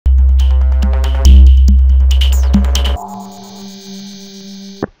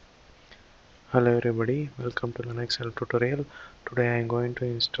Hello everybody, welcome to the next help tutorial. Today I am going to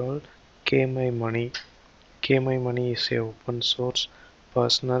install Kmymoney. Kmymoney is a open source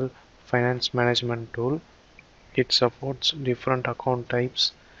personal finance management tool. It supports different account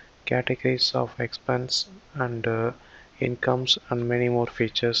types, categories of expense and incomes, and many more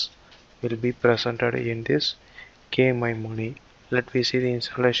features will be presented in this Kmymoney. Let me see the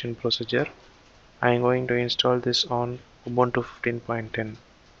installation procedure. I am going to install this on Ubuntu 15.10.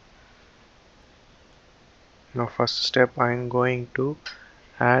 Now first step, I am going to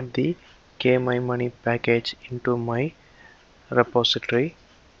add the Kmymoney package into my repository.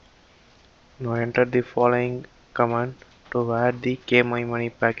 Now enter the following command to add the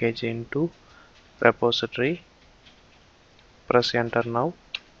Kmymoney package into repository. Press enter now.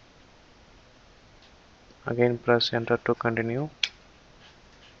 Again press enter to continue.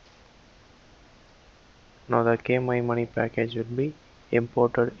 Now the Kmymoney package will be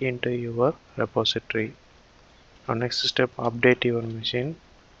imported into your repository. Now next step, update your machine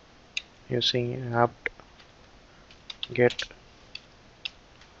using apt get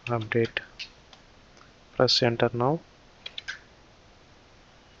update. Press enter now.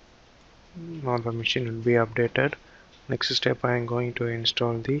 Now the machine will be updated. Next step, I am going to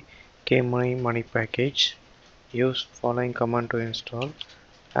install the Kmymoney package. Use following command to install: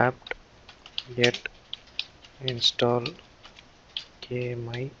 apt get install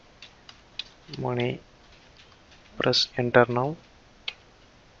Kmymoney. Press enter now.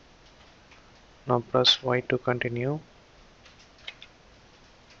 Now press Y to continue.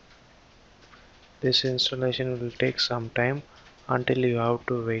 This installation will take some time until you have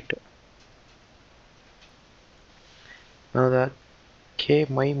to wait. Now the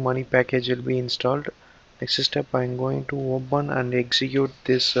Kmymoney package will be installed. Next step, I am going to open and execute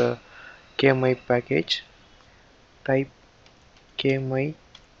this Kmy package. Type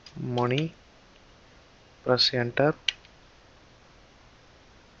Kmymoney, press enter.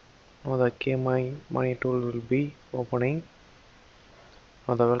 Now the Kmymoney tool will be opening.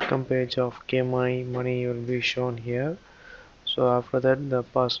 Now the welcome page of Kmymoney will be shown here. So after that, the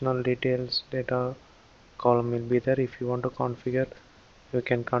personal details data column will be there. If you want to configure, you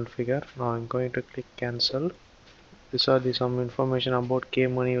can configure. Now I'm going to click cancel. These are some information about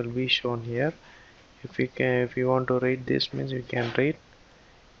Kmymoney will be shown here. If you want to read this, means you can read.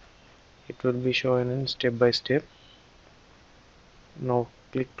 It will be shown in step by step. Now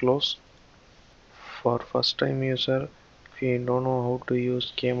click close. For first time user, if you don't know how to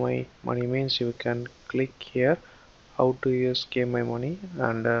use Kmymoney, means you can click here how to use Kmymoney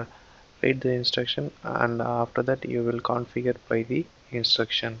and read the instruction, and after that you will configure by the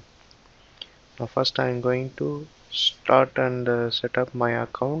instruction. Now first I am going to start and set up my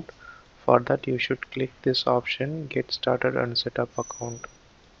account. For that you should click this option, get started and set up account.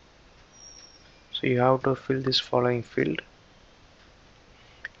 So you have to fill this following field.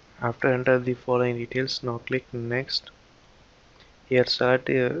 After enter the following details, now click next. Here select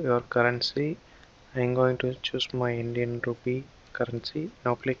your currency. I am going to choose my Indian rupee currency.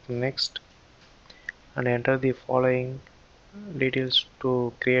 Now click next and enter the following details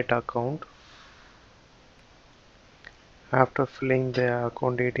to create account. After filling the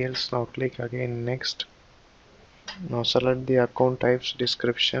account details, now click again next. Now select the account types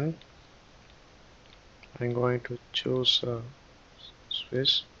description. I'm going to choose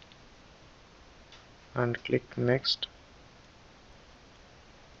Swiss and click next.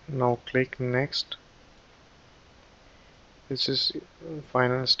 Now click next. This is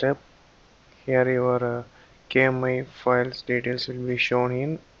final step. Here your KMI files details will be shown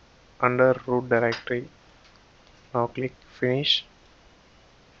in under root directory. Now click finish.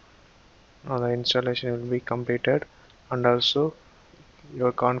 Now the installation will be completed and also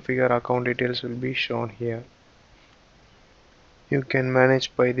your configure account details will be shown here. You can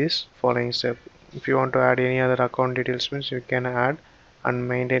manage by this following step. If you want to add any other account details, means you can add and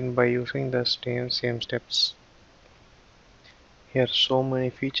maintain by using the same steps. Here so many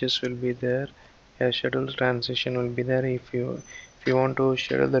features will be there. A scheduled transaction will be there. If you want to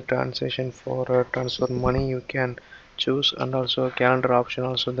schedule the transaction for transfer money, you can choose, and also a calendar option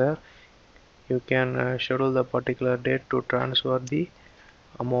also there. You can schedule the particular date to transfer the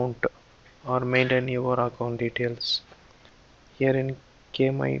amount or maintain your account details. Here in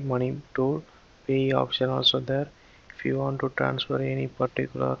Kmymoney tool, pay option also there. If you want to transfer any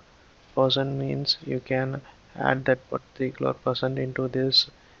particular person, means you can add that particular person into this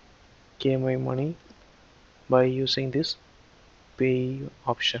Kmymoney by using this pay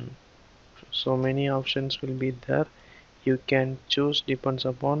option. So many options will be there. You can choose depends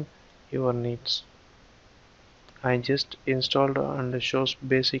upon your needs. I just installed and shows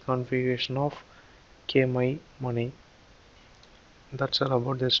basic configuration of Kmymoney. That's all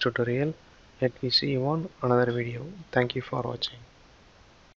about this tutorial. Let me see you on another video. Thank you for watching.